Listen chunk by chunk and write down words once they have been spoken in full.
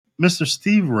Mr.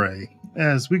 Steve Ray,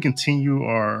 as we continue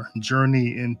our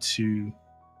journey into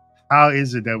how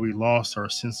is it that we lost our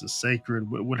sense of sacred?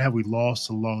 What have we lost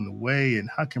along the way, and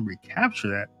how can we capture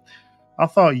that? I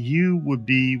thought you would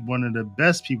be one of the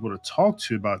best people to talk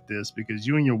to about this because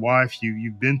you and your wife,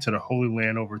 you've been to the Holy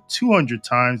Land over 200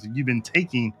 times, and you've been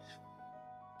taking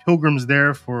pilgrims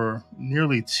there for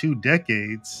nearly 2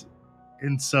 decades,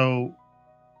 and so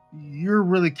you're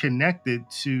really connected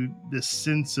to this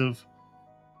sense of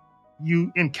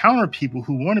you encounter people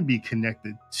who want to be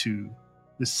connected to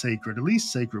the sacred, at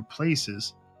least sacred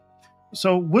places.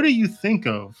 So, what do you think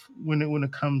of when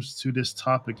it comes to this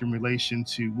topic in relation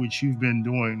to what you've been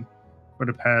doing for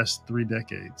the past 3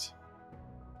 decades?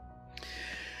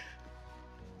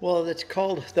 Well, it's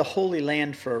called the Holy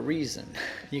Land for a reason.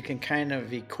 You can kind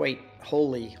of equate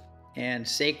holy and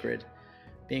sacred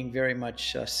being very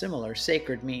much similar.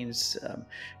 Sacred means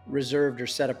reserved or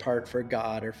set apart for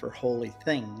God or for holy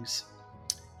things.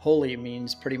 Holy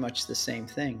means pretty much the same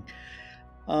thing.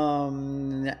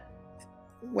 Um,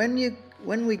 when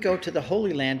we go to the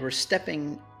Holy Land, we're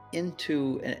stepping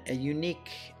into a unique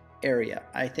area.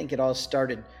 I think it all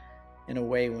started in a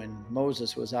way when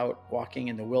Moses was out walking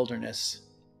in the wilderness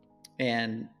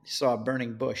and saw a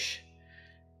burning bush.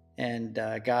 And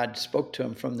God spoke to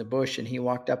him from the bush, and he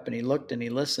walked up and he looked and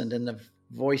he listened, and the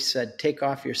voice said, "Take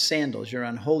off your sandals, you're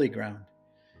on holy ground."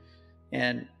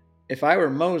 And if I were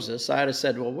Moses, I'd have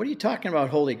said, "Well, what are you talking about,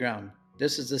 holy ground?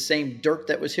 This is the same dirt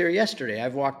that was here yesterday.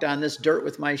 I've walked on this dirt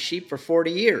with my sheep for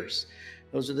 40 years.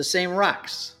 Those are the same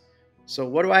rocks. So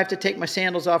what do I have to take my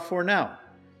sandals off for now?"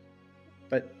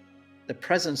 But the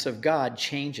presence of God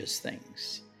changes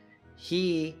things.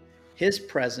 His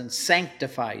presence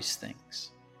sanctifies things.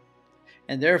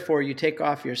 And therefore, you take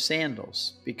off your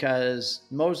sandals because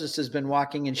Moses has been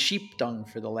walking in sheep dung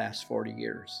for the last 40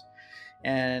 years.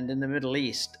 And in the Middle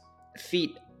East,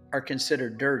 feet are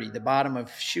considered dirty. The bottom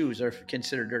of shoes are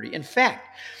considered dirty. In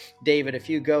fact, David, if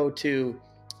you go to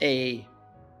a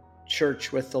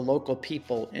church with the local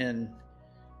people in,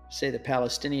 say, the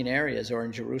Palestinian areas or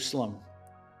in Jerusalem,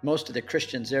 most of the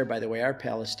Christians there, by the way, are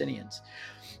Palestinians,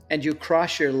 and you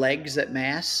cross your legs at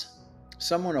Mass,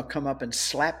 someone will come up and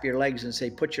slap your legs and say,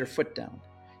 "Put your foot down."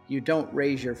 You don't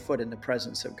raise your foot in the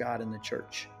presence of God in the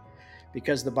church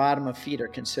because the bottom of feet are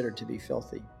considered to be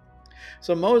filthy.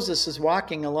 So Moses is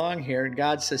walking along here, and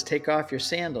God says, "Take off your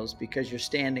sandals because you're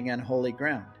standing on holy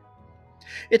ground."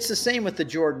 It's the same with the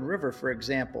Jordan River, for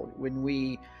example. When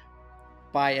we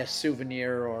buy a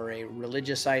souvenir or a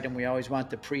religious item, we always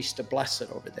want the priest to bless it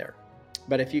over there.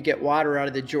 But if you get water out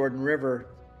of the Jordan River,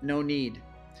 no need,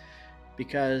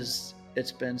 because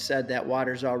it's been said that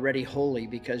water's already holy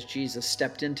because Jesus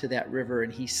stepped into that river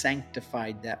and he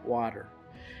sanctified that water,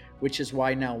 which is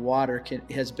why now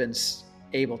has been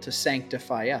able to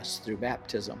sanctify us through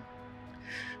baptism.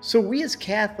 So we as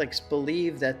Catholics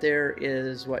believe that there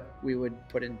is what we would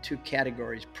put in two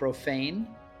categories: profane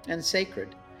and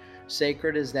sacred.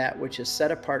 Sacred is that which is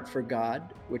set apart for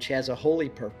God, which has a holy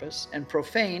purpose. And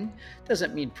profane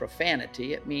doesn't mean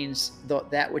profanity, it means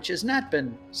that which has not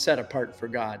been set apart for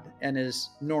God and is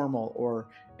normal or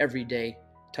everyday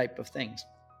type of things.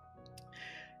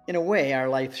 In a way, our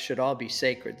life should all be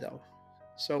sacred, though.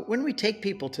 So when we take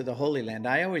people to the Holy Land,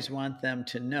 I always want them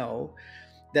to know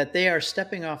that they are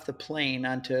stepping off the plane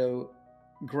onto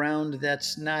ground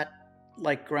that's not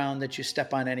like ground that you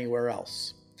step on anywhere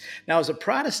else. Now, as a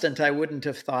Protestant, I wouldn't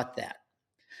have thought that.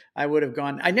 I would have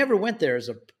gone. I never went there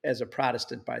as a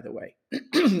Protestant, by the way.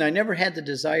 I never had the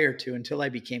desire to until I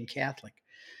became Catholic.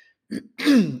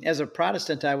 As a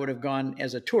Protestant, I would have gone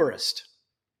as a tourist.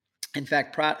 In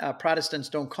fact, Protestants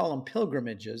don't call them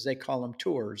pilgrimages; they call them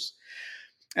tours.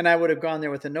 And I would have gone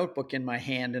there with a notebook in my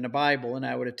hand and a Bible, and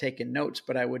I would have taken notes,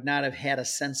 but I would not have had a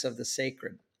sense of the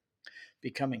sacred.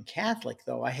 Becoming Catholic,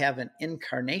 though, I have an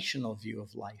incarnational view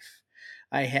of life.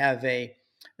 I have a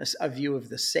view of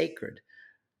the sacred,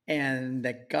 and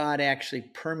that God actually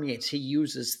permeates. He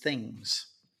uses things.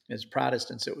 As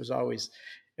Protestants, it was always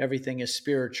everything is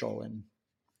spiritual, and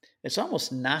it's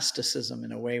almost Gnosticism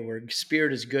in a way, where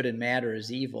spirit is good and matter is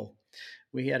evil.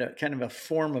 We had a kind of a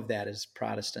form of that as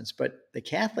Protestants, but the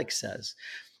Catholic says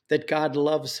that God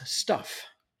loves stuff.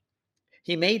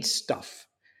 He made stuff.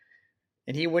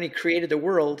 And when he created the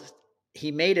world,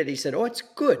 he made it. He said, "Oh, it's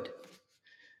good.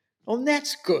 Oh, and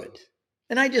that's good.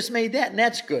 And I just made that, and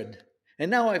that's good. And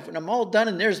now when I'm all done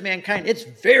and there's mankind, it's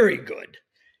very good."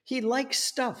 He likes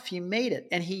stuff. He made it.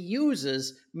 And he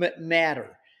uses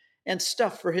matter and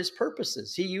stuff for his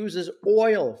purposes. He uses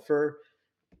oil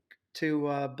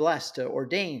to bless, to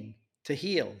ordain, to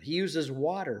heal. He uses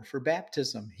water for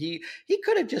baptism. He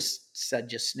could have just said,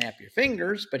 "Just snap your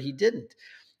fingers," but he didn't.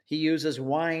 He uses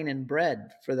wine and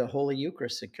bread for the Holy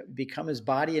Eucharist to become his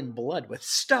body and blood with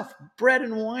stuff, bread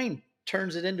and wine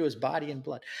turns it into his body and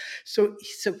blood. So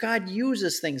God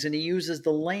uses things, and he uses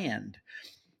the land.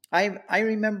 I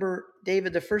remember,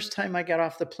 David, the first time I got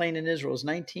off the plane in Israel was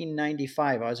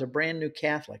 1995. I was a brand new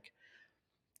Catholic.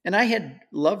 And I had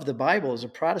loved the Bible as a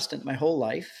Protestant my whole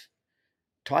life,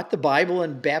 taught the Bible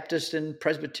in Baptist and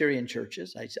Presbyterian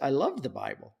churches. I loved the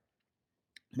Bible.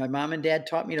 My mom and dad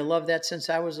taught me to love that since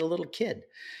I was a little kid.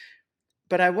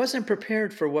 But I wasn't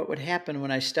prepared for what would happen when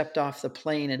I stepped off the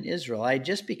plane in Israel. I had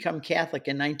just become Catholic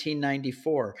in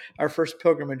 1994. Our first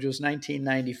pilgrimage was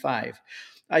 1995.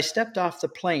 I stepped off the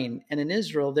plane, and in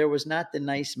Israel, there was not the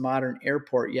nice modern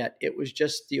airport yet. It was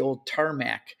just the old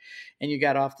tarmac. And you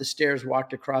got off the stairs,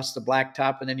 walked across the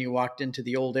blacktop, and then you walked into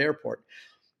the old airport.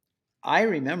 I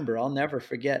remember, I'll never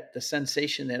forget the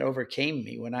sensation that overcame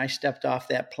me when I stepped off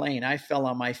that plane. I fell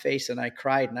on my face and I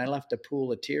cried, and I left a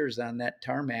pool of tears on that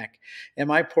tarmac. And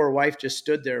my poor wife just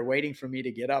stood there waiting for me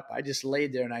to get up. I just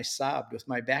laid there and I sobbed with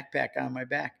my backpack on my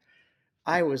back.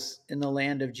 I was in the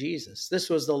land of Jesus. This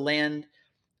was the land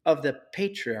of the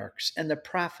patriarchs and the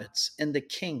prophets and the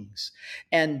kings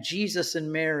and Jesus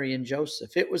and Mary and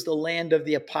Joseph. It was the land of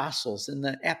the apostles and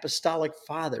the apostolic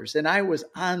fathers. And I was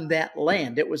on that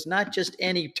land. It was not just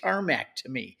any tarmac to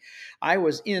me. I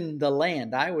was in the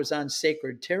land. I was on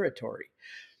sacred territory.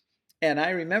 And I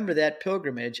remember that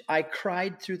pilgrimage. I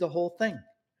cried through the whole thing.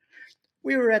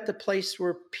 We were at the place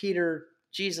where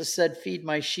Jesus said, "Feed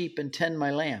my sheep and tend my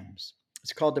lambs."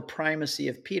 It's called the primacy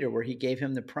of Peter, where he gave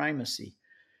him the primacy.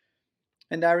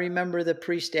 And I remember the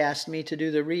priest asked me to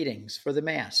do the readings for the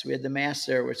Mass. We had the Mass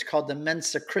there, which is called the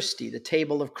Mensa Christi, the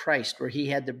table of Christ, where he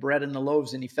had the bread and the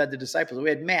loaves and he fed the disciples. We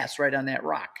had Mass right on that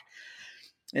rock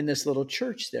in this little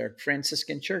church there,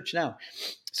 Franciscan church now.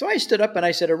 So I stood up and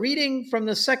I said, "A reading from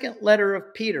the second letter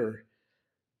of Peter."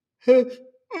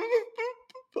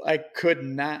 I could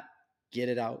not get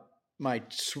it out. My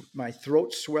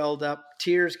throat swelled up.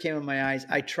 Tears came in my eyes.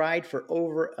 I tried for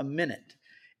over a minute.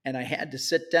 And I had to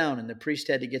sit down, and the priest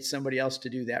had to get somebody else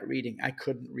to do that reading. I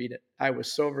couldn't read it. I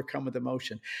was so overcome with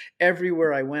emotion.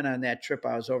 Everywhere I went on that trip,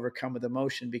 I was overcome with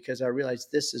emotion because I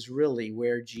realized this is really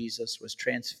where Jesus was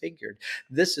transfigured.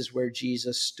 This is where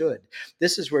Jesus stood.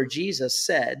 This is where Jesus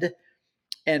said,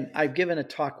 and I've given a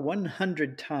talk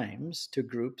 100 times to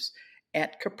groups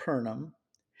at Capernaum,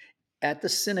 at the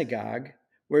synagogue,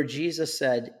 where Jesus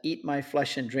said, "Eat my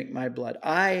flesh and drink my blood.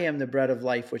 I am the bread of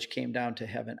life which came down to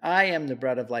heaven. I am the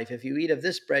bread of life. If you eat of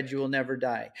this bread, you will never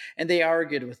die." And they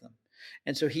argued with him.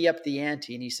 And so he upped the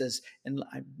ante and he says, and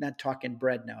I'm not talking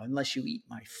bread now, "Unless you eat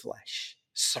my flesh,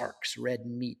 sarx, red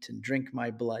meat, and drink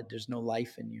my blood, there's no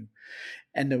life in you."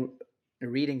 And the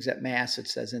readings at Mass, it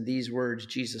says, "In these words,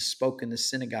 Jesus spoke in the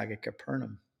synagogue at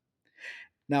Capernaum."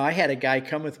 Now, I had a guy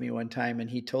come with me one time and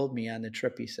he told me on the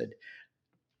trip, he said,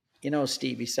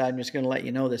 "Steve," he said, "I'm just going to let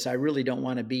you know this. I really don't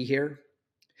want to be here.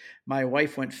 My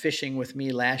wife went fishing with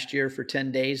me last year for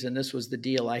 10 days, and this was the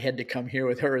deal. I had to come here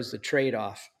with her as the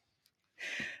trade-off."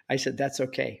 I said, "That's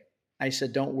okay." I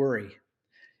said, "Don't worry.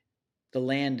 The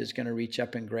land is going to reach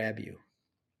up and grab you.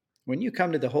 When you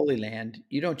come to the Holy Land,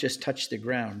 you don't just touch the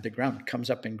ground comes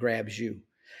up and grabs you."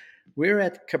 We're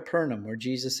at Capernaum, where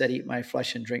Jesus said, "Eat my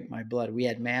flesh and drink my blood." We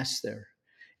had Mass there.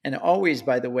 And always,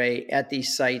 by the way, at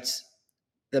these sites,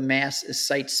 the Mass is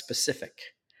site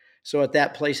specific. So at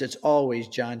that place, it's always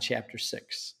John chapter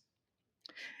 6.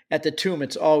 At the tomb,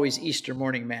 it's always Easter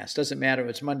morning Mass. Doesn't matter if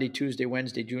it's Monday, Tuesday,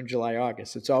 Wednesday, June, July,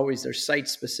 August. It's always their site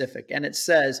specific. And it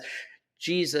says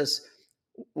Jesus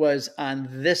was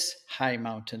on this high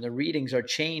mountain. The readings are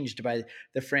changed by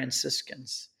the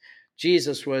Franciscans.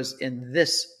 Jesus was in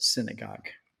this synagogue.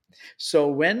 So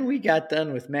when we got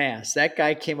done with Mass, that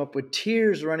guy came up with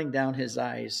tears running down his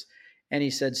eyes. And he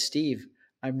said, "Steve,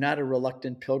 I'm not a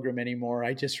reluctant pilgrim anymore.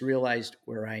 I just realized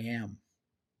where I am."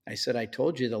 I said, "I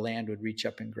told you the land would reach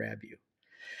up and grab you."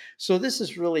 So this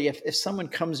is really, if someone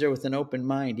comes there with an open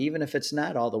mind, even if it's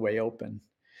not all the way open,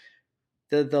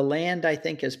 the land, I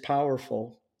think, is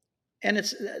powerful. And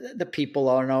it's the people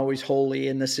aren't always holy,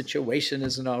 and the situation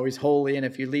isn't always holy. And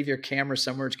if you leave your camera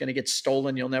somewhere, it's going to get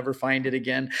stolen. You'll never find it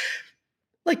again,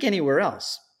 like anywhere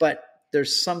else. But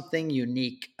there's something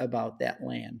unique about that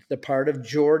land. The part of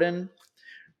Jordan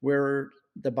where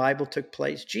the Bible took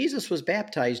place, Jesus was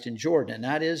baptized in Jordan,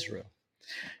 not Israel.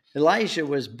 Elijah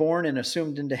was born and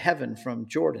assumed into heaven from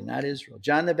Jordan, not Israel.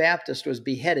 John the Baptist was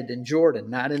beheaded in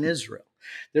Jordan, not in Israel.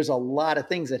 There's a lot of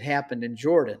things that happened in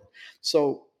Jordan.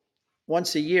 So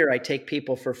once a year, I take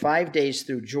people for 5 days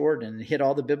through Jordan and hit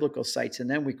all the biblical sites. And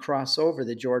then we cross over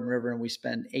the Jordan River and we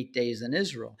spend 8 days in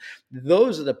Israel.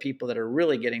 Those are the people that are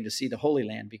really getting to see the Holy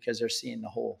Land because they're seeing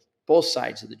both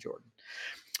sides of the Jordan.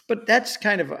 But that's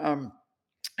kind of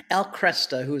Al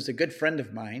Cresta, who is a good friend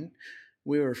of mine.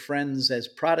 We were friends as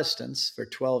Protestants for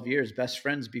 12 years, best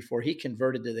friends before he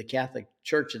converted to the Catholic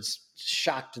Church, and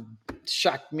shocked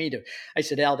me to. I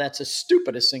said, Al, that's the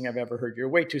stupidest thing I've ever heard. You're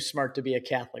way too smart to be a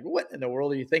Catholic. What in the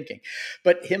world are you thinking?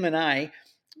 But him and I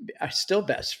are still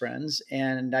best friends,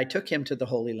 and I took him to the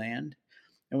Holy Land.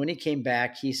 And when he came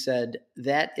back, he said,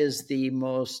 that is the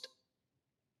most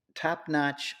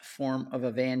top-notch form of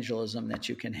evangelism that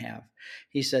you can have.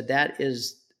 He said that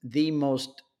is the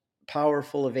most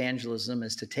powerful evangelism,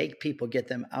 is to take people, get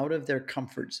them out of their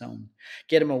comfort zone,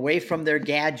 get them away from their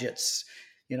gadgets,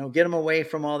 get them away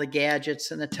from all the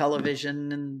gadgets and the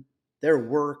television and their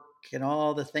work and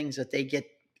all the things that they get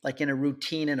like in a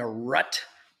routine, in a rut.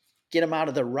 Get them out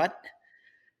of the rut,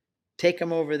 take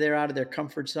them over there out of their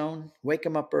comfort zone, wake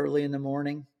them up early in the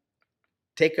morning,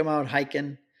 take them out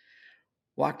hiking,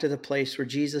 walk to the place where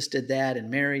Jesus did that and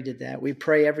Mary did that. We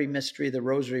pray every mystery of the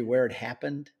rosary where it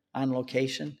happened, on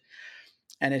location.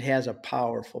 And it has a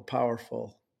powerful,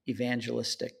 powerful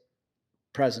evangelistic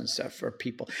presence for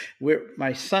people.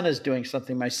 My son is doing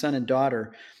something. My son and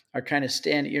daughter are kind of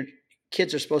your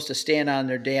kids are supposed to stand on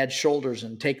their dad's shoulders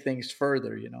and take things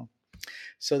further,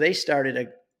 So they started a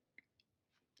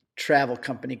travel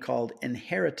company called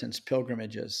Inheritance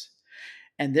Pilgrimages.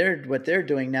 And what they're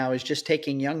doing now is just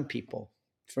taking young people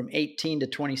from 18 to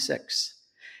 26,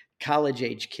 college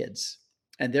age kids,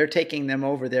 and they're taking them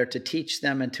over there to teach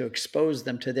them and to expose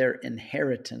them to their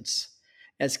inheritance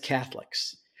as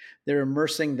Catholics. They're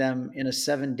immersing them in a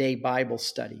 7-day Bible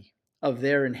study of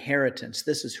their inheritance.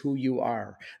 This is who you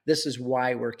are. This is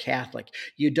why we're Catholic.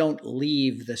 You don't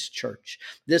leave this church.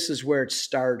 This is where it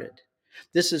started.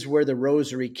 This is where the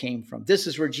rosary came from. This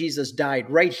is where Jesus died,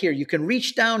 right here. You can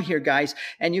reach down here, guys,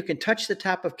 and you can touch the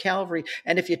top of Calvary.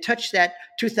 And if you touch that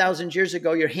 2,000 years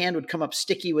ago, your hand would come up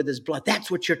sticky with his blood. That's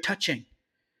what you're touching.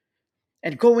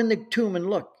 And go in the tomb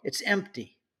and look, it's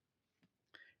empty.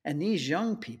 And these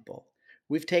young people,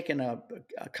 we've taken a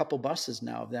couple buses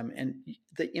now of them, and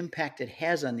the impact it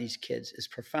has on these kids is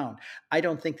profound. I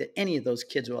don't think that any of those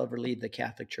kids will ever leave the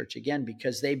Catholic Church again,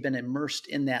 because they've been immersed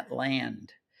in that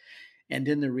land and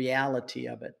in the reality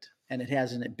of it. And it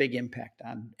has a big impact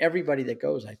on everybody that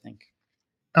goes, I think.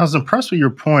 I was impressed with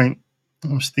your point,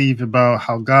 Steve, about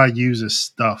how God uses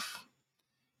stuff.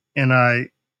 And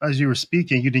as you were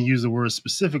speaking, you didn't use the word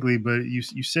specifically, but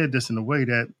you said this in a way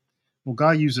that, well,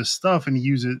 God uses stuff and He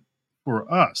uses it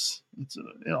for us. It's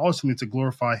ultimately to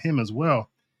glorify Him as well.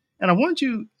 And I want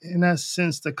you, in that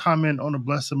sense, to comment on the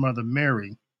Blessed Mother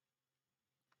Mary.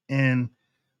 And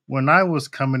when I was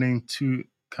coming into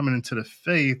the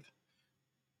faith,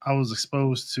 I was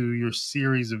exposed to your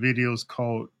series of videos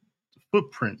called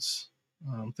Footprints.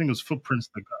 I think it was Footprints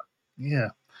to God. Yeah.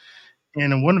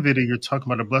 And in one video, you're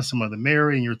talking about the Blessed Mother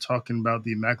Mary, and you're talking about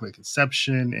the Immaculate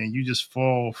Conception, and you just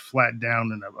fall flat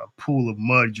down in a pool of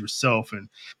mud yourself, and,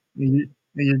 you,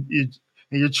 and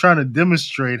you're trying to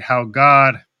demonstrate how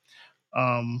God,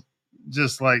 um,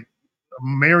 just like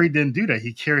Mary didn't do that.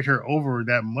 He carried her over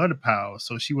that mud pile,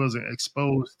 so she wasn't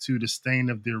exposed to the stain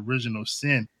of the original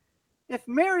sin. If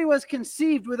Mary was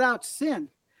conceived without sin,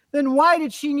 then why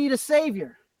did she need a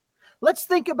savior? Let's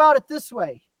think about it this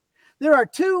way. There are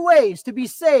two ways to be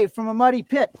saved from a muddy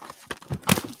pit.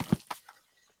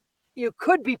 You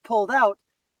could be pulled out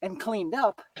and cleaned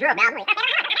up.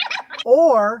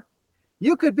 Or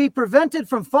you could be prevented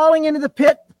from falling into the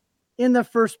pit in the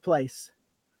first place.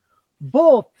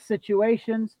 Both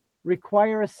situations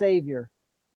require a savior.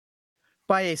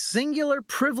 By a singular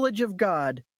privilege of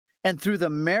God and through the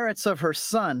merits of her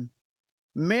Son,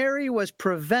 Mary was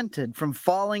prevented from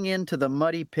falling into the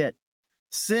muddy pit.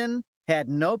 Sin had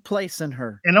no place in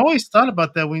her. And I always thought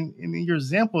about that when in your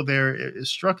example there, it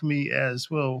struck me as,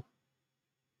 well,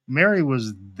 Mary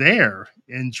was there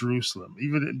in Jerusalem.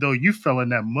 Even though you fell in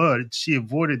that mud, she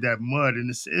avoided that mud. And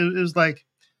it was like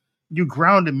you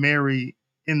grounded Mary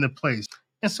in the place.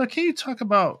 And so, can you talk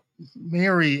about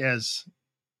Mary as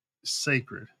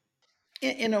sacred?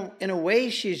 In a way,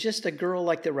 she's just a girl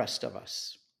like the rest of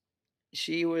us.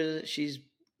 She's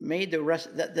made the rest.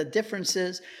 The difference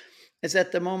is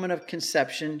at the moment of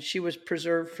conception, she was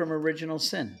preserved from original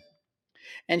sin.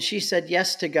 And she said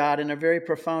yes to God in a very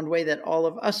profound way that all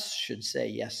of us should say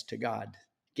yes to God,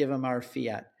 give him our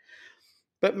fiat.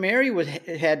 But Mary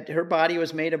had her body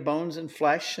was made of bones and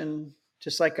flesh, and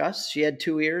just like us, she had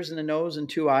 2 ears and a nose and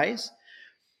 2 eyes.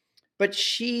 But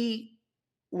she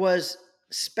was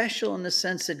special in the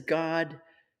sense that God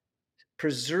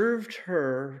preserved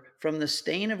her from the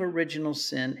stain of original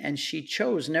sin, and she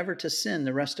chose never to sin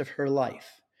the rest of her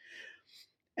life.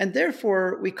 And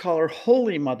therefore, we call her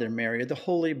Holy Mother Mary, or the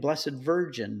Holy Blessed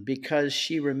Virgin, because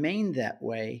she remained that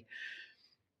way.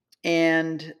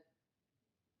 And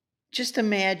just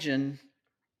imagine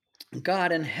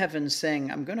God in heaven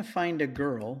saying, I'm going to find a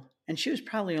girl. And she was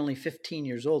probably only 15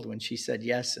 years old when she said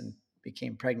yes and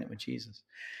became pregnant with Jesus.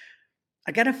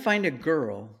 I got to find a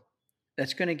girl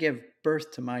that's going to give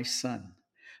birth to my son,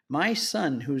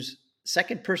 who's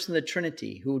second person of the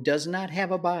Trinity, who does not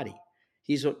have a body.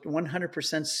 He's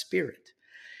 100% spirit,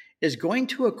 is going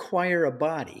to acquire a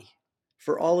body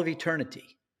for all of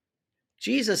eternity.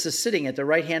 Jesus is sitting at the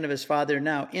right hand of his Father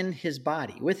now in his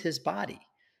body, with his body.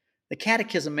 The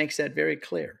Catechism makes that very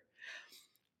clear.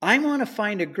 I want to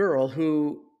find a girl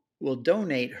who will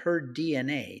donate her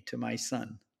DNA to my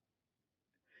son.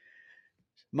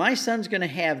 My son's going to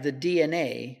have the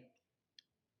DNA,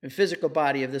 the physical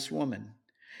body of this woman.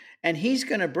 And he's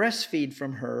going to breastfeed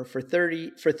from her for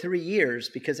 3 years,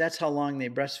 because that's how long they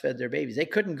breastfed their babies. They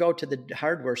couldn't go to the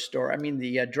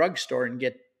the drugstore, and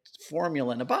get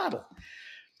formula in a bottle.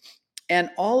 And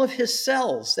all of his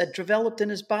cells that developed in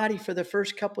his body for the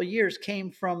first couple of years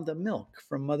came from the milk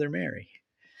from Mother Mary.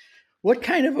 What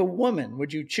kind of a woman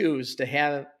would you choose to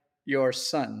have your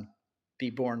son be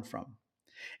born from?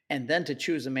 And then to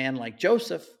choose a man like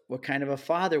Joseph, what kind of a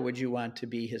father would you want to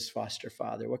be his foster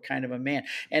father? What kind of a man?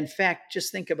 In fact,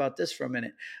 just think about this for a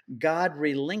minute. God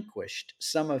relinquished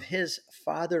some of his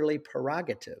fatherly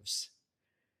prerogatives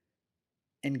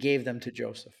and gave them to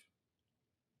Joseph.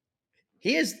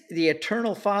 He is the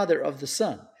eternal father of the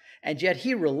Son, and yet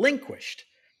he relinquished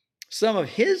some of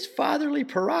his fatherly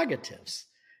prerogatives.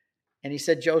 And he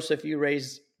said, Joseph, you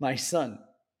raise my son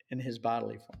in his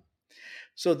bodily form.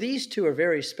 So these two are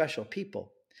very special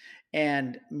people.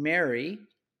 And Mary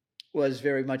was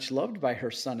very much loved by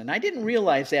her son. And I didn't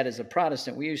realize that as a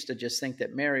Protestant. We used to just think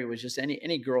that Mary was just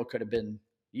any girl could have been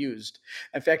used.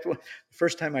 In fact, the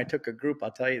first time I took a group,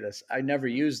 I'll tell you this, I never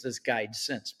used this guide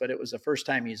since, but it was the first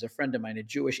time. He's a friend of mine, a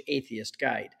Jewish atheist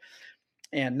guide.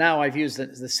 And now I've used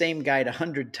the same guide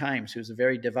 100 times, who's a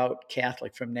very devout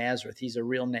Catholic from Nazareth. He's a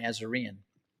real Nazarene.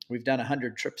 We've done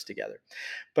 100 trips together.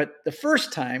 But the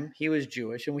first time he was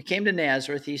Jewish, and we came to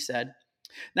Nazareth, he said,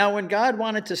 now, when God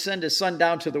wanted to send his son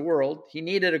down to the world, he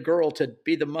needed a girl to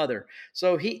be the mother.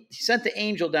 So he sent the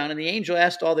angel down, and the angel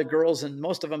asked all the girls, and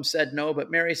most of them said no, but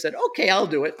Mary said, okay, I'll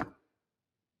do it.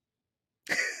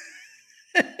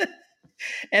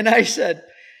 And I said,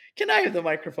 can I have the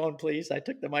microphone, please? I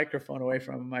took the microphone away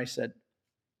from him. I said,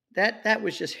 that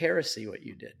was just heresy what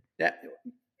you did.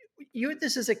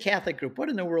 This is a Catholic group. What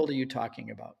in the world are you talking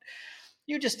about?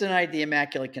 You just denied the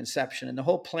Immaculate Conception and the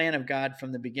whole plan of God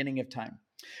from the beginning of time.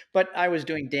 But I was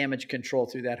doing damage control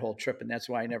through that whole trip, and that's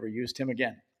why I never used him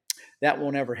again. That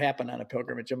won't ever happen on a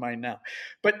pilgrimage of mine now.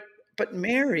 But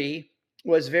Mary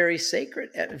was very sacred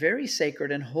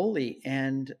and holy.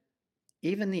 And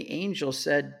even the angel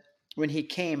said when he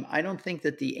came, I don't think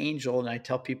that the angel, and I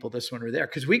tell people this when we're there,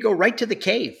 because we go right to the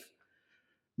cave.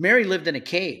 Mary lived in a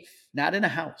cave, not in a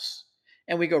house.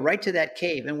 And we go right to that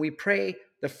cave and we pray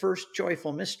the first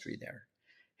joyful mystery there.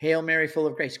 Hail Mary, full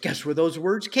of grace. Guess where those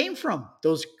words came from?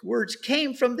 Those words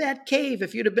came from that cave.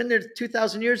 If you'd have been there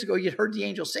 2,000 years ago, you'd heard the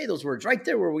angel say those words right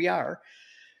there where we are.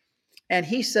 And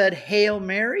he said, Hail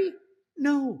Mary?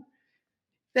 No.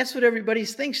 That's what everybody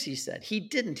thinks he said. He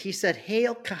didn't. He said,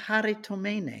 Hail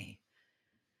Charitomene.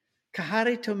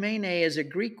 Charitomene is a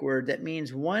Greek word that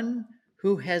means one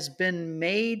who has been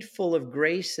made full of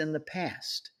grace in the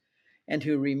past and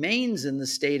who remains in the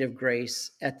state of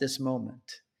grace at this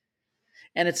moment.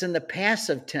 And it's in the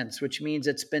passive tense, which means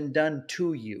it's been done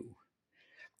to you.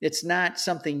 It's not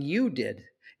something you did.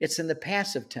 It's in the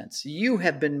passive tense. You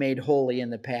have been made holy in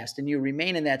the past, and you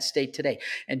remain in that state today.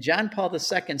 And John Paul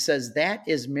II says that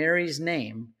is Mary's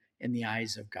name in the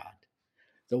eyes of God,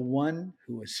 the one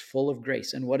who is full of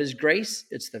grace. And what is grace?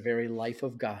 It's the very life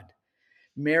of God.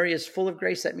 Mary is full of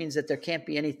grace. That means that there can't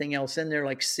be anything else in there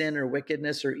like sin or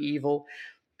wickedness or evil,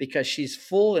 because she's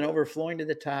full and overflowing to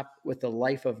the top with the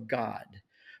life of God.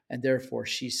 And therefore,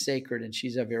 she's sacred and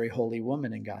she's a very holy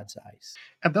woman in God's eyes.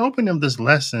 At the opening of this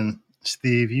lesson,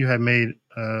 Steve, you have made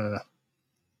a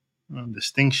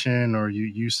distinction, or you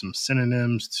use some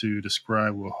synonyms to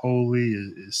describe what holy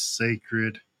is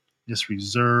sacred, is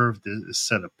reserved, is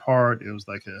set apart. It was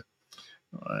like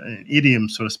an idiom,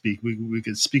 so to speak. We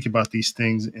could speak about these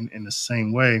things in the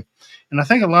same way. And I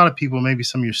think a lot of people, maybe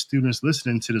some of your students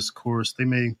listening to this course, they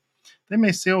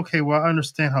may say, okay, well, I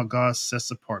understand how God sets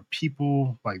apart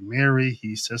people like Mary.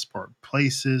 He sets apart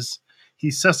places.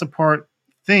 He sets apart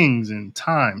things and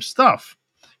time, stuff,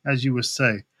 as you would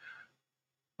say.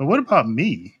 But what about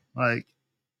me? Like,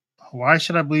 why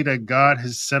should I believe that God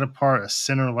has set apart a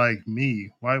sinner like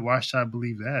me? Why should I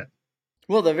believe that?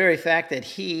 Well, the very fact that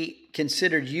he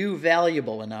considered you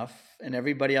valuable enough, and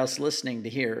everybody else listening to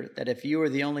hear, that if you were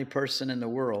the only person in the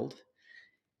world,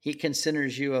 he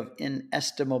considers you of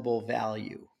inestimable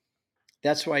value.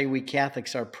 That's why we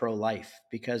Catholics are pro-life,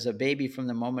 because a baby from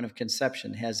the moment of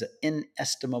conception has an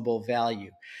inestimable value.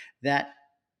 That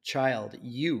child,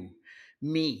 you,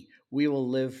 me, we will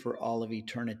live for all of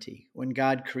eternity. When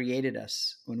God created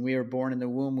us, when we were born in the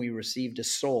womb, we received a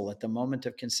soul at the moment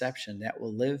of conception that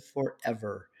will live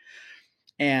forever.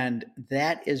 And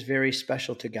that is very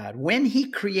special to God. When he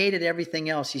created everything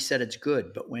else, he said it's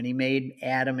good. But when he made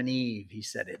Adam and Eve, he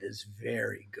said it is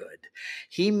very good.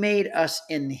 He made us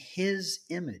in his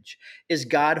image. Is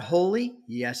God holy?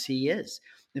 Yes, he is.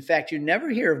 In fact, you never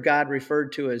hear of God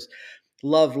referred to as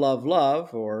love, love,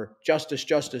 love, or justice,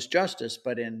 justice, justice.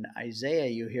 But in Isaiah,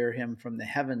 you hear him from the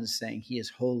heavens saying he is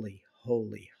holy,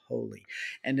 holy, holy.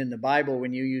 And in the Bible,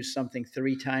 when you use something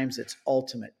 3 times, it's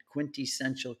ultimate,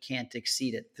 quintessential, can't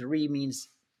exceed it. 3 means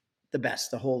the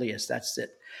best, the holiest. That's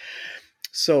it.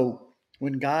 So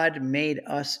when God made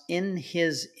us in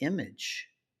his image,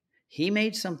 he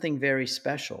made something very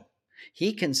special.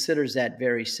 He considers that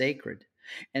very sacred.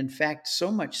 In fact,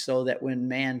 so much so that when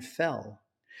man fell,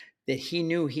 that he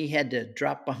knew he had to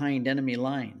drop behind enemy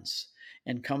lines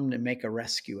and come to make a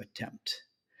rescue attempt,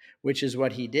 which is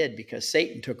what he did because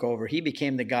Satan took over. He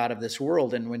became the god of this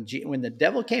world. And when the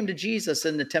devil came to Jesus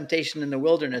in the temptation in the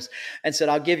wilderness and said,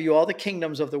 I'll give you all the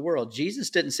kingdoms of the world,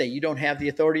 Jesus didn't say, you don't have the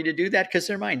authority to do that because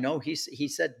they're mine. No, he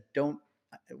said, don't,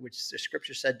 which the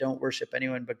scripture said, don't worship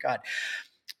anyone but God.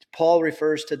 Paul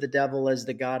refers to the devil as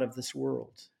the god of this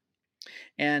world.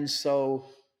 And so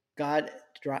God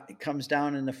comes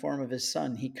down in the form of his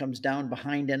son. He comes down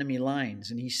behind enemy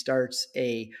lines and he starts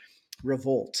a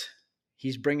revolt.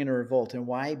 He's bringing a revolt. And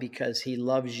why? Because he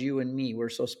loves you and me. We're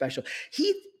so special.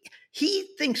 He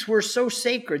thinks we're so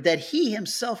sacred that he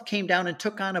himself came down and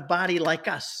took on a body like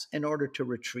us in order to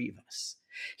retrieve us.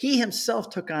 He himself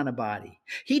took on a body.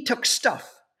 He took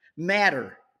stuff,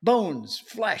 matter, bones,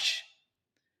 flesh,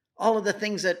 all of the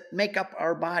things that make up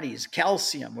our bodies,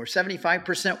 calcium, we're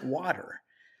 75% water.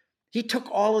 He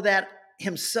took all of that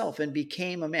himself and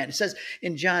became a man. It says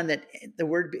in John that the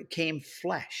word became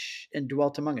flesh and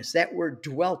dwelt among us. That word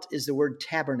dwelt is the word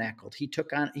tabernacled. He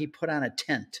put on a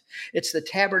tent. It's the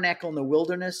tabernacle in the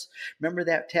wilderness. Remember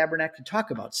that tabernacle?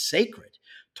 Talk about sacred.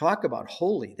 Talk about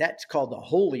holy. That's called the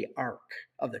Holy Ark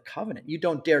of the Covenant. You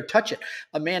don't dare touch it.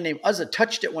 A man named Uzzah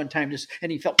touched it one time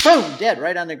and he fell, boom, dead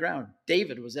right on the ground.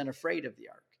 David was then afraid of the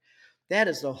ark. That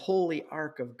is the Holy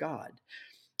Ark of God.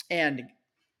 And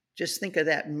just think of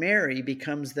that. Mary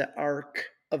becomes the ark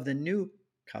of the new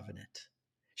covenant.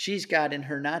 She's got in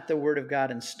her not the word of God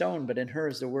in stone, but in her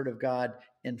is the word of God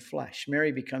in flesh.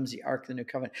 Mary becomes the ark of the new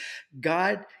covenant.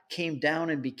 God came down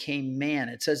and became man.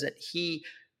 It says that he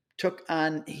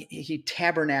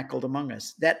tabernacled among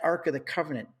us. That ark of the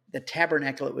covenant, the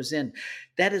tabernacle it was in,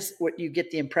 that is what you get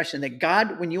the impression that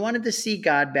God, when you wanted to see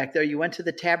God back there, you went to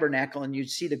the tabernacle and you'd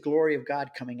see the glory of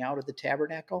God coming out of the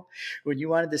tabernacle. When you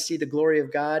wanted to see the glory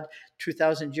of God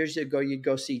 2,000 years ago, you'd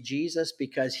go see Jesus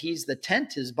because he's the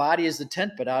tent. His body is the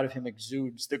tent, but out of him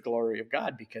exudes the glory of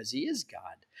God because he is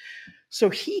God. So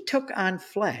he took on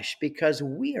flesh because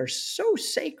we are so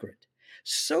sacred,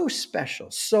 so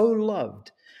special, so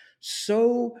loved,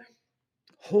 so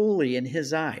holy in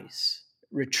his eyes,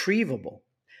 retrievable,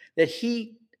 that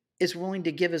he is willing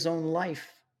to give his own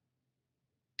life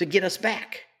to get us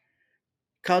back.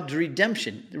 Called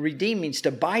redemption. Redeem means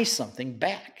to buy something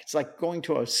back. It's like going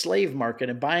to a slave market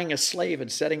and buying a slave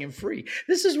and setting him free.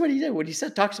 This is what he did. When he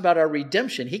talks about our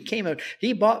redemption, he came out,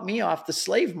 he bought me off the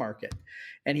slave market.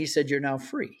 And he said, you're now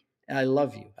free. And I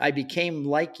love you. I became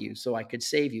like you so I could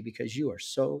save you because you are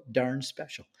so darn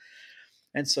special.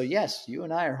 And so, yes, you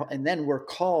and I are, and then we're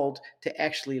called to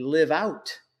actually live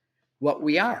out what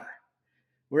we are.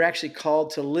 We're actually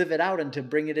called to live it out and to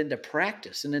bring it into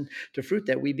practice and into fruit,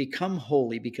 that we become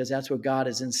holy because that's what God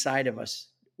is inside of us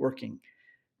working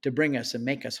to bring us and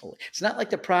make us holy. It's not like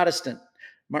the Protestant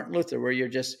Martin Luther where you're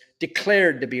just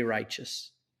declared to be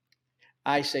righteous.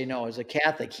 I say no, as a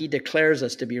Catholic, he declares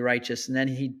us to be righteous and then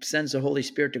he sends the Holy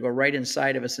Spirit to go right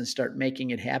inside of us and start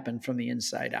making it happen from the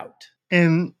inside out.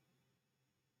 And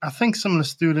I think some of the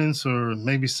students, or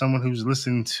maybe someone who's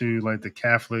listening to like the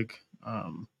Catholic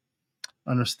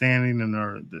understanding and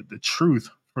or the truth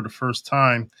for the first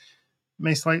time,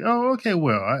 it's like, oh, okay,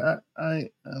 well, I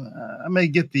may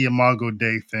get the Imago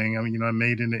Dei thing. I mean, I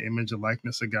made in the image and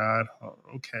likeness of God.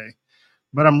 Okay,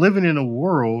 but I'm living in a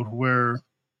world where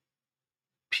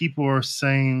people are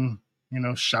saying,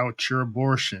 shout your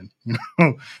abortion.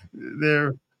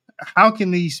 They're how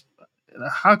can these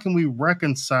how can we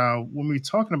reconcile when we're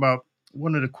talking about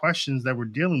one of the questions that we're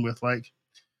dealing with, like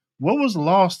what was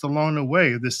lost along the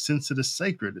way, this sense of the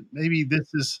sacred? Maybe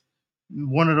this is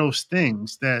one of those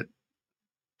things that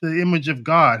the image of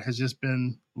God has just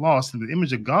been lost, and the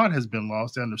image of God has been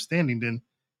lost, the understanding, then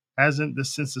hasn't the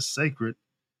sense of sacred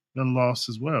been lost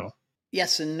as well?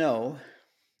 Yes and no.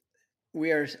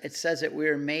 It says that we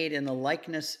are made in the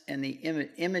likeness and the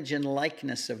image and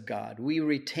likeness of God. We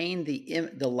retain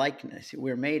the likeness.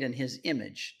 We're made in his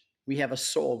image. We have a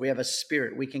soul, we have a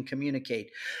spirit, we can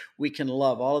communicate, we can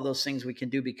love. All of those things we can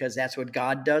do because that's what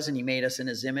God does, and he made us in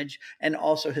his image and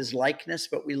also his likeness.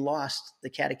 But the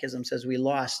catechism says we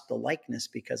lost the likeness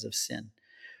because of sin.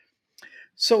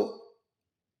 So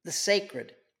the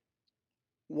sacred,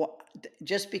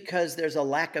 just because there's a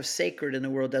lack of sacred in the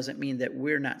world doesn't mean that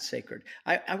we're not sacred.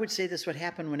 I would say this: what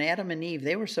happened when Adam and Eve,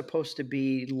 they were supposed to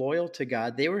be loyal to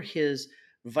God. They were his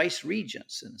vice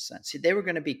regents in a sense. They were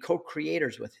going to be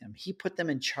co-creators with him. He put them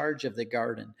in charge of the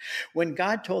garden. When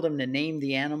God told him to name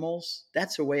the animals,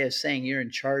 that's a way of saying you're in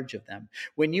charge of them.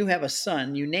 When you have a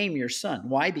son, you name your son.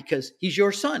 Why? Because he's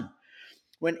your son.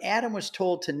 When Adam was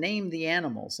told to name the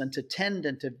animals and to tend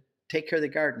and to take care of the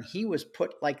garden, he was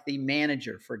put like the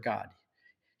manager for God.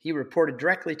 He reported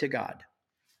directly to God,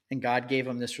 and God gave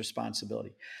him this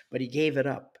responsibility. But he gave it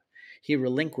up. He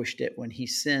relinquished it when he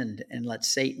sinned and let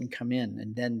Satan come in.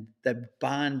 And then the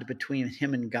bond between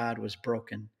him and God was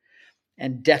broken,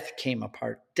 and death came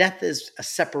apart. Death is a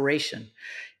separation.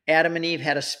 Adam and Eve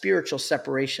had a spiritual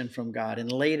separation from God,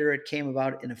 and later it came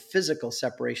about in a physical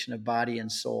separation of body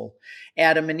and soul.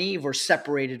 Adam and Eve were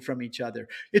separated from each other.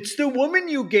 It's the woman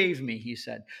you gave me, he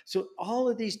said. So all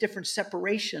of these different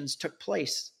separations took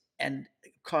place and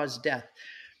caused death.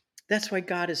 That's why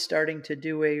God is starting to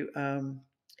do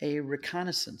a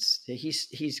reconnaissance.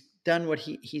 He's done what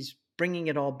he's bringing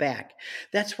it all back.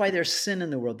 That's why there's sin in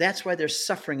the world. That's why there's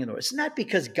suffering in the world. It's not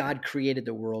because God created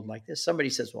the world like this. Somebody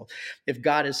says, well, if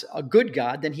God is a good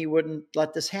God, then he wouldn't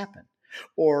let this happen.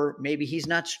 Or maybe he's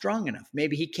not strong enough.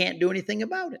 Maybe he can't do anything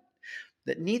about it.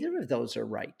 That neither of those are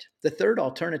right. The third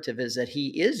alternative is that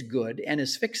he is good and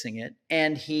is fixing it,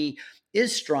 and he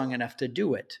is strong enough to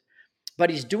do it.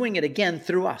 But he's doing it again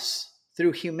through us,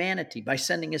 through humanity, by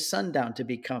sending his son down to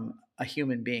become a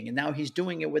human being. And now he's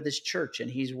doing it with his church,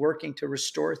 and he's working to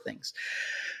restore things.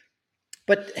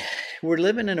 But we're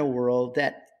living in a world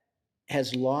that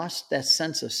has lost that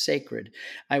sense of sacred.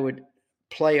 I would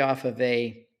play off of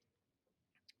a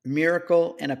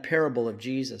miracle and a parable of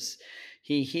Jesus.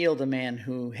 He healed a man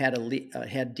who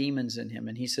had demons in him,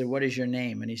 and he said, "What is your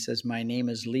name?" And he says, "My name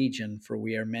is Legion, for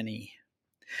we are many."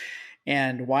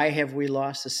 And why have we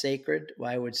lost the sacred?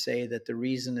 Well, I would say that the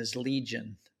reason is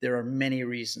legion. There are many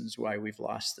reasons why we've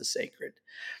lost the sacred.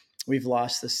 We've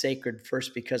lost the sacred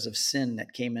first because of sin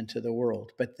that came into the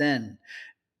world. But then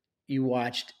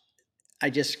I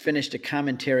just finished a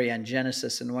commentary on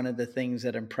Genesis, and one of the things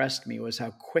that impressed me was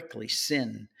how quickly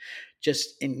sin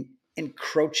just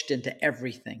encroached into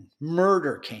everything.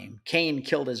 Murder came. Cain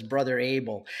killed his brother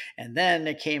Abel, and then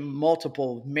it came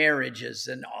multiple marriages,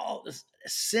 and all this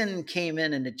sin came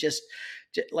in, and it just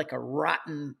like a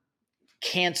rotten,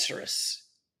 cancerous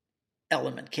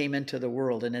element came into the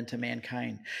world and into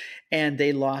mankind, and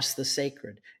they lost the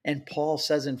sacred. And Paul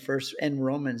says in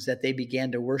Romans that they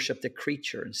began to worship the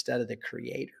creature instead of the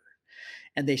creator,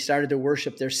 and they started to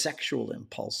worship their sexual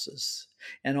impulses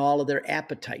and all of their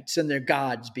appetites, and their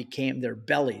gods became their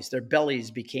bellies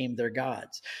became their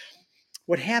gods.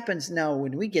 What happens now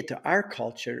when we get to our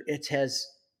culture, it has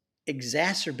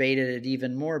exacerbated it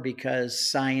even more because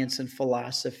science and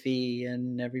philosophy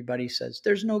and everybody says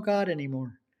there's no God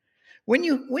anymore. When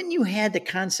you had the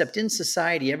concept in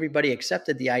society, everybody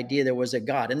accepted the idea there was a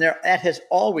God, and that has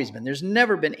always been. There's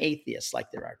never been atheists like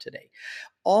there are today.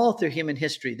 All through human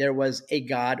history, there was a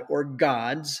God or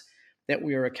gods that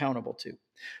we are accountable to.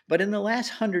 But in the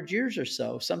last 100 years or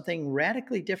so, something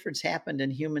radically different happened in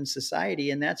human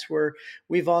society, and that's where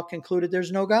we've all concluded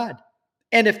there's no God.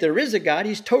 And if there is a God,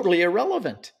 he's totally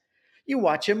irrelevant. You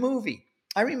watch a movie.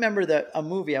 I remember a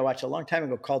movie I watched a long time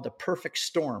ago called The Perfect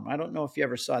Storm. I don't know if you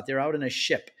ever saw it. They're out in a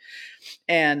ship,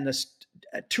 and the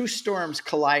two storms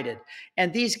collided,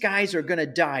 and these guys are going to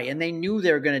die, and they knew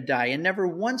they were going to die, and never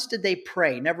once did they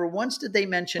pray, never once did they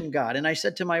mention God. And I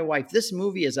said to my wife, this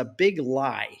movie is a big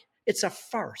lie. It's a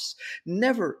farce.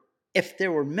 Never If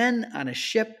there were men on a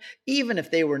ship, even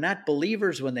if they were not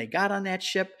believers when they got on that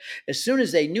ship, as soon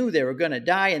as they knew they were going to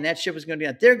die and that ship was going to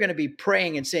die, they're going to be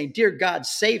praying and saying, "Dear God,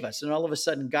 save us." And all of a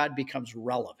sudden, God becomes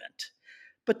relevant.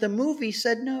 But the movie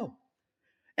said no.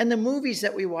 And the movies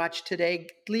that we watch today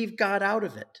leave God out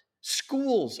of it.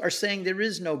 Schools are saying there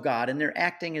is no God, and they're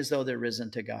acting as though there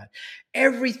isn't a God.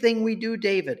 Everything we do,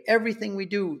 David, everything we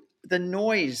do, the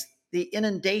noise, the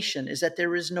inundation is that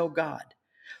there is no God.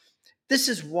 This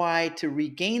is why, to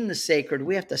regain the sacred,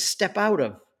 we have to step out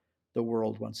of the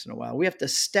world once in a while. We have to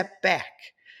step back.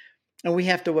 And we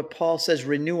have to, what Paul says,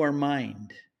 renew our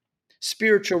mind.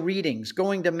 Spiritual readings,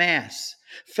 going to Mass,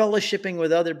 fellowshipping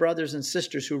with other brothers and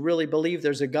sisters who really believe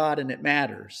there's a God and it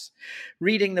matters,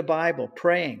 reading the Bible,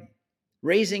 praying,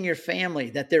 raising your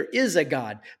family that there is a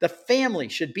God. The family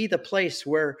should be the place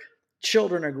where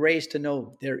children are raised to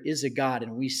know there is a God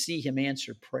and we see him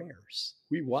answer prayers.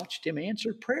 We watched him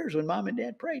answer prayers when mom and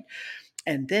dad prayed.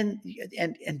 And then,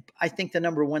 and I think the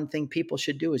number one thing people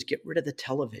should do is get rid of the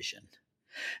television.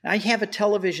 I have a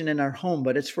television in our home,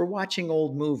 but it's for watching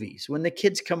old movies. When the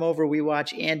kids come over, we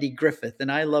watch Andy Griffith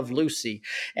and I Love Lucy,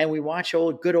 and we watch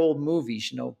good old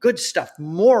movies, good stuff,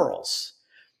 morals,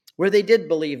 where they did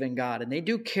believe in God and they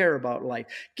do care about life.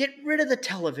 Get rid of the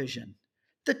television.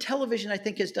 The television, I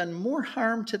think, has done more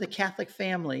harm to the Catholic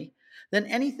family than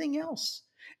anything else.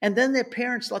 And then their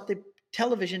parents let the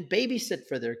television babysit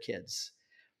for their kids.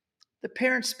 The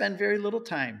parents spend very little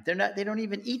time. They don't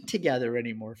even eat together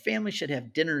anymore. Families should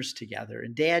have dinners together.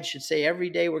 And dad should say,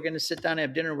 every day we're going to sit down and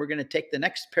have dinner. We're going to take the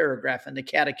next paragraph in the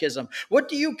catechism. What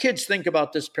do you kids think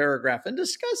about this paragraph? And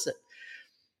discuss it.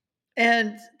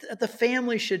 And the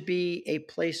family should be a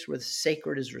place where the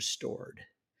sacred is restored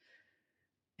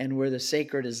and where the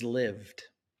sacred is lived.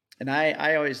 And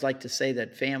I always like to say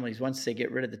that families, once they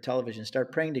get rid of the television,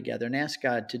 start praying together and ask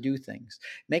God to do things.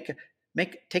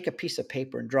 Take a piece of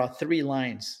paper and draw 3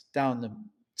 lines down the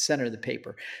center of the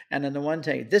paper. And then the one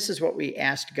thing, this is what we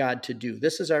asked God to do.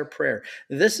 This is our prayer.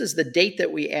 This is the date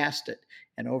that we asked it.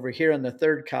 And over here in the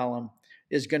third column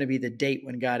is going to be the date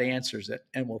when God answers it,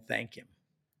 and we'll thank him.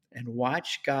 And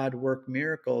watch God work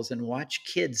miracles and watch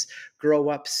kids grow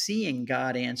up seeing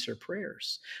God answer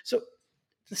prayers. So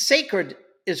the sacred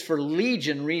is for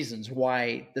legion reasons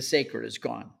why the sacred is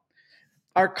gone.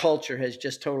 Our culture has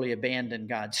just totally abandoned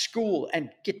God. School, and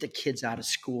get the kids out of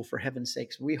school, for heaven's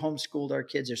sakes. We homeschooled our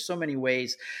kids. There's so many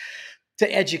ways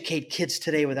to educate kids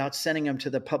today without sending them to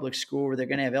the public school where they're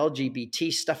going to have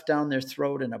LGBT stuff down their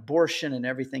throat and abortion and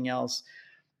everything else.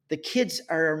 The kids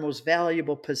are our most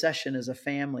valuable possession as a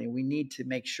family. We need to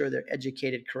make sure they're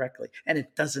educated correctly. And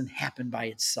it doesn't happen by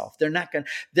itself. They're not going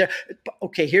to,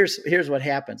 okay, here's what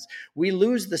happens. We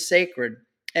lose the sacred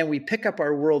and we pick up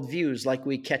our worldviews like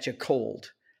we catch a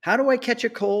cold. How do I catch a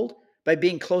cold? By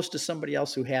being close to somebody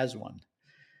else who has one.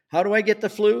 How do I get the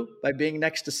flu? By being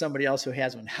next to somebody else who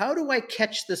has one. How do I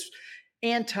catch this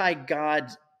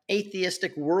anti-God,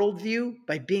 atheistic worldview?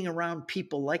 By being around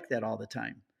people like that all the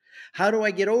time. How do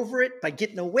I get over it? By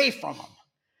getting away from them.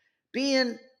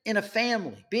 Being in a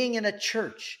family, being in a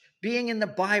church, being in the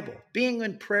Bible, being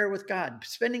in prayer with God,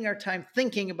 spending our time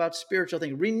thinking about spiritual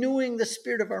things, renewing the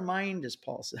spirit of our mind, as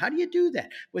Paul said. How do you do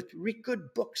that? With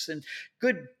good books and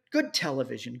good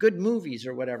television, good movies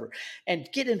or whatever, and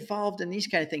get involved in these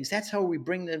kind of things. That's how we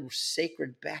bring the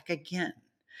sacred back again.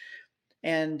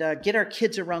 And get our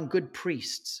kids around good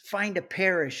priests. Find a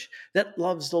parish that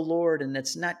loves the Lord and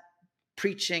that's not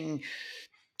preaching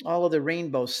all of the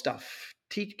rainbow stuff.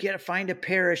 Find a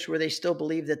parish where they still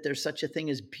believe that there's such a thing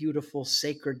as beautiful,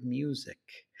 sacred music.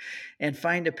 And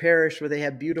find a parish where they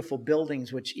have beautiful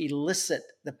buildings which elicit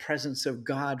the presence of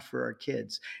God for our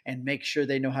kids, and make sure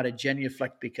they know how to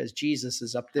genuflect because Jesus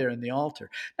is up there in the altar.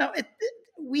 Now,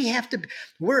 we're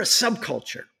a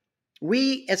subculture.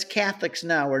 We as Catholics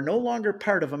now are no longer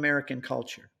part of American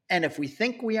culture. And if we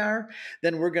think we are,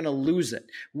 then we're going to lose it.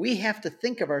 We have to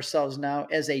think of ourselves now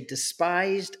as a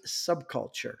despised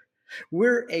subculture.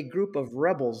 We're a group of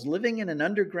rebels living in an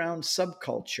underground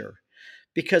subculture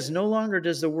because no longer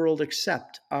does the world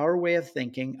accept our way of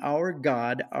thinking, our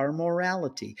God, our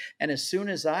morality. And as soon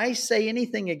as I say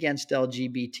anything against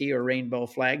LGBT or rainbow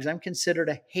flags, I'm considered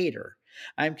a hater.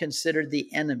 I'm considered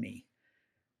the enemy.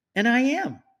 And I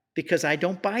am, because I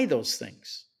don't buy those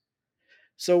things.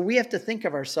 So we have to think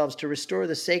of ourselves to restore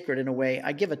the sacred in a way.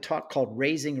 I give a talk called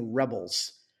Raising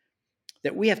Rebels,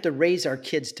 that we have to raise our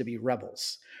kids to be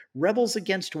rebels. Rebels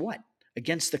against what?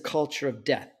 Against the culture of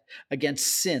death,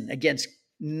 against sin, against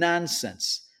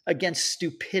nonsense, against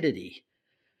stupidity,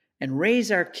 and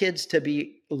raise our kids to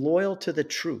be loyal to the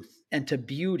truth and to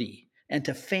beauty and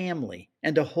to family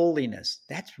and to holiness.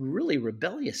 That's really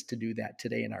rebellious to do that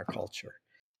today in our culture.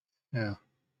 Yeah.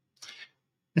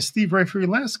 And Steve, right, for your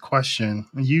last question,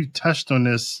 and you touched on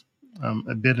this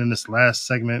a bit in this last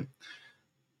segment,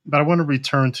 but I want to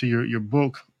return to your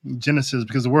book, Genesis,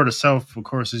 because the word itself, of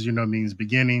course, as you know, means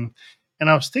beginning. And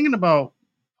I was thinking about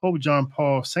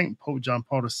St. Pope John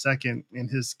Paul II, in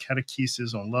his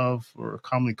catechesis on love, or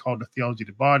commonly called the theology of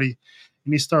the body.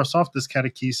 And he starts off this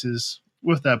catechesis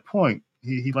with that point.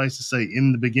 He likes to say,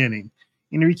 in the beginning.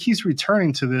 And he keeps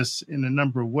returning to this in a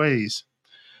number of ways.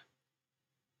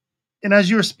 And as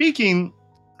you were speaking,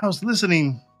 I was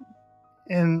listening,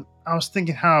 and I was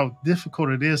thinking how difficult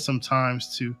it is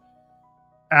sometimes to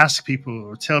ask people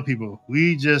or tell people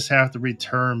we just have to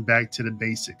return back to the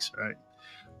basics, right?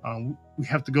 We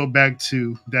have to go back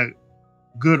to that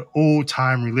good old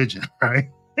time religion, right?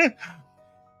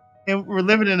 And we're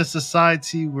living in a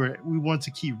society where we want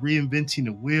to keep reinventing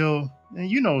the wheel.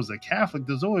 And as a Catholic,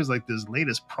 there's always like this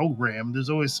latest program. There's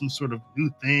always some sort of new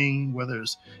thing, whether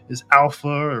it's Alpha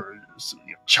or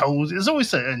Chose. It's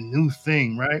always a new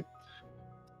thing, right?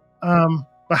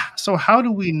 But so how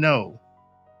do we know?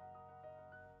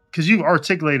 Because you've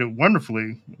articulated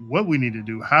wonderfully what we need to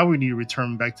do, how we need to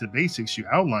return back to the basics. You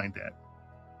outlined that.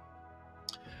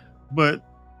 But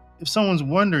if someone's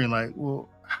wondering, like, well,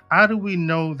 how do we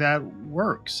know that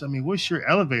works? I mean, what's your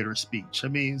elevator speech? I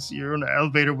mean, you're in an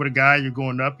elevator with a guy, you're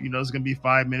going up, it's going to be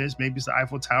 5 minutes. Maybe it's the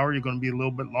Eiffel Tower, you're going to be a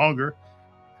little bit longer.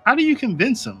 How do you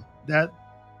convince them that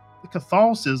the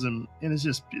Catholicism, in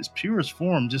its purest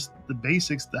form, just the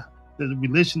basics, the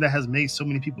religion that has made so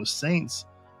many people saints,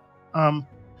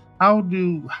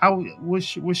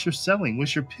 what's your selling?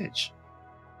 What's your pitch?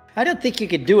 I don't think you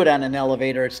could do it on an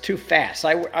elevator. It's too fast.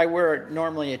 I wear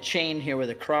normally a chain here with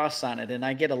a cross on it, and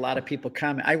I get a lot of people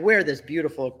comment. I wear this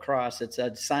beautiful cross. It's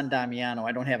a San Damiano.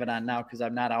 I don't have it on now because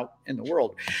I'm not out in the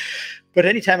world. But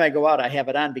anytime I go out, I have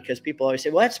it on because people always say,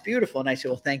 well, that's beautiful. And I say,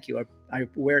 well, thank you. I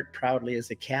wear it proudly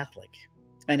as a Catholic.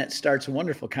 And it starts a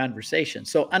wonderful conversation.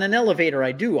 So on an elevator,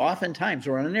 I do oftentimes,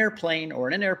 or on an airplane or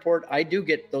in an airport, I do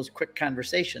get those quick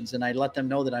conversations, and I let them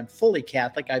know that I'm fully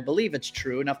Catholic. I believe it's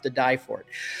true enough to die for it.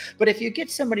 But if you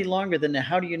get somebody longer than that,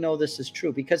 how do you know this is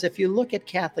true? Because if you look at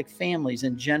Catholic families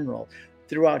in general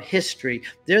throughout history,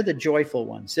 they're the joyful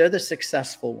ones. They're the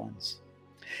successful ones.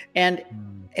 And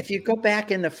if you go back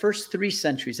in the first 3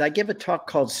 centuries, I give a talk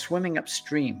called Swimming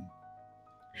Upstream.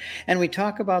 And we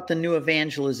talk about the new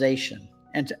evangelization.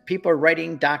 And people are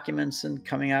writing documents and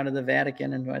coming out of the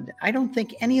Vatican. And I don't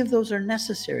think any of those are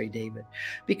necessary, David,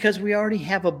 because we already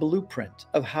have a blueprint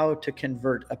of how to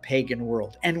convert a pagan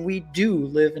world. And we do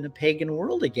live in a pagan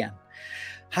world again.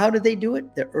 How did they do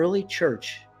it? The early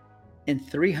church, in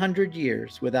 300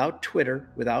 years, without Twitter,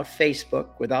 without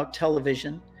Facebook, without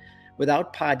television,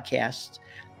 without podcasts,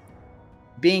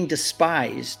 being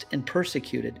despised and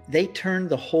persecuted, they turned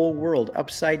the whole world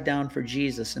upside down for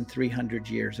Jesus in 300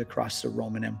 years across the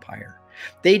Roman Empire.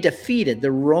 They defeated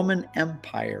the Roman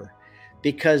Empire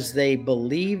because they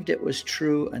believed it was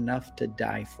true enough to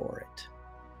die for it.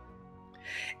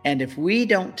 And if we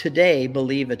don't today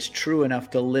believe it's true enough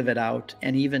to live it out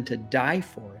and even to die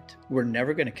for it, we're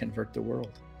never going to convert the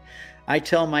world. I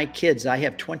tell my kids, I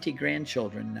have 20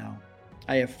 grandchildren now.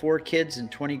 I have 4 kids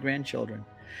and 20 grandchildren.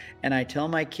 And I tell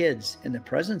my kids, in the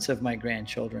presence of my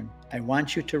grandchildren, I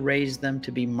want you to raise them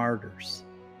to be martyrs.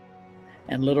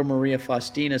 And little Maria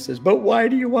Faustina says, but why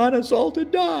do you want us all to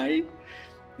die?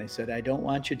 They said, I don't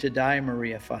want you to die,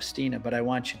 Maria Faustina, but I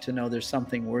want you to know there's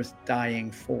something worth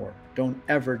dying for. Don't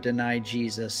ever deny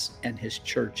Jesus and his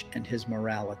church and his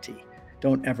morality.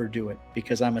 Don't ever do it,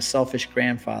 because I'm a selfish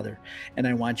grandfather and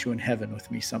I want you in heaven with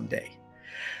me someday.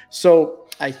 So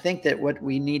I think that what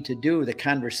we need to do, the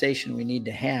conversation we need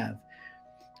to have,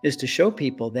 is to show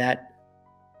people that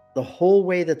the whole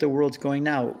way that the world's going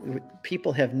now,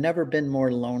 people have never been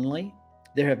more lonely.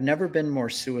 There have never been more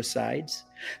suicides.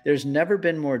 There's never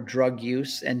been more drug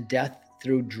use and death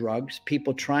through drugs,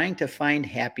 people trying to find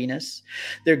happiness.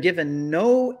 They're given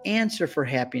no answer for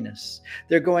happiness.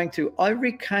 They're going through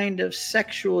every kind of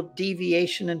sexual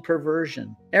deviation and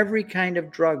perversion, every kind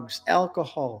of drugs,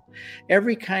 alcohol,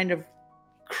 every kind of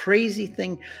crazy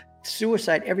thing,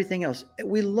 suicide, everything else.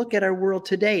 We look at our world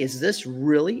today. Is this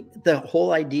really the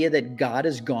whole idea that God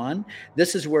is gone?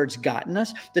 This is where it's gotten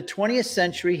us. The 20th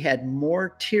century had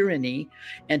more tyranny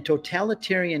and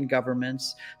totalitarian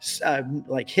governments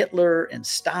like Hitler and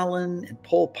Stalin and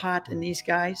Pol Pot and these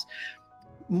guys.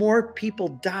 More people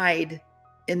died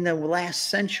in the last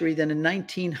century than in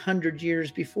 1900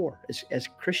 years before as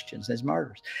Christians, as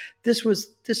martyrs. This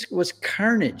was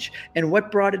carnage. And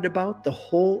what brought it about? The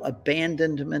whole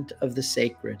abandonment of the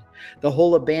sacred, the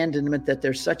whole abandonment that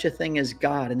there's such a thing as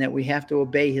God and that we have to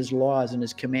obey his laws and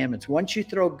his commandments. Once you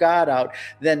throw God out,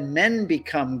 then men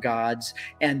become gods,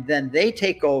 and then they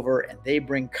take over and they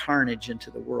bring carnage into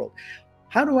the world.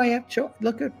 How do I have to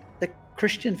look at the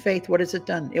Christian faith? What has it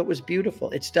done? It was beautiful.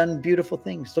 It's done beautiful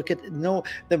things. Look at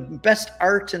the best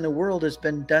art in the world has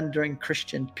been done during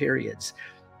Christian periods.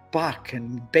 Bach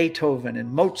and Beethoven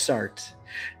and Mozart,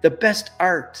 the best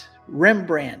art,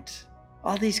 Rembrandt,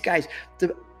 all these guys,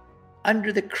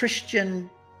 under the Christian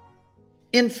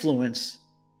influence,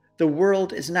 the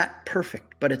world is not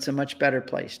perfect, but it's a much better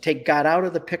place. Take God out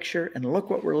of the picture and look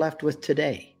what we're left with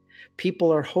today.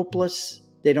 People are hopeless.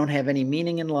 They don't have any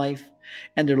meaning in life,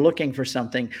 and they're looking for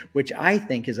something, which I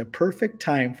think is a perfect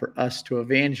time for us to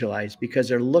evangelize, because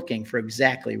they're looking for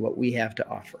exactly what we have to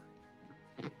offer.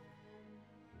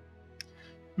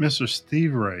 Mr.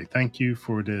 Steve Ray, thank you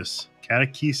for this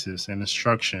catechesis and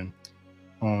instruction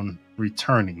on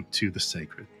returning to the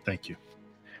sacred. Thank you.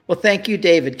 Well, thank you,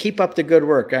 David. Keep up the good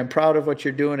work. I'm proud of what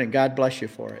you're doing, and God bless you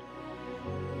for it.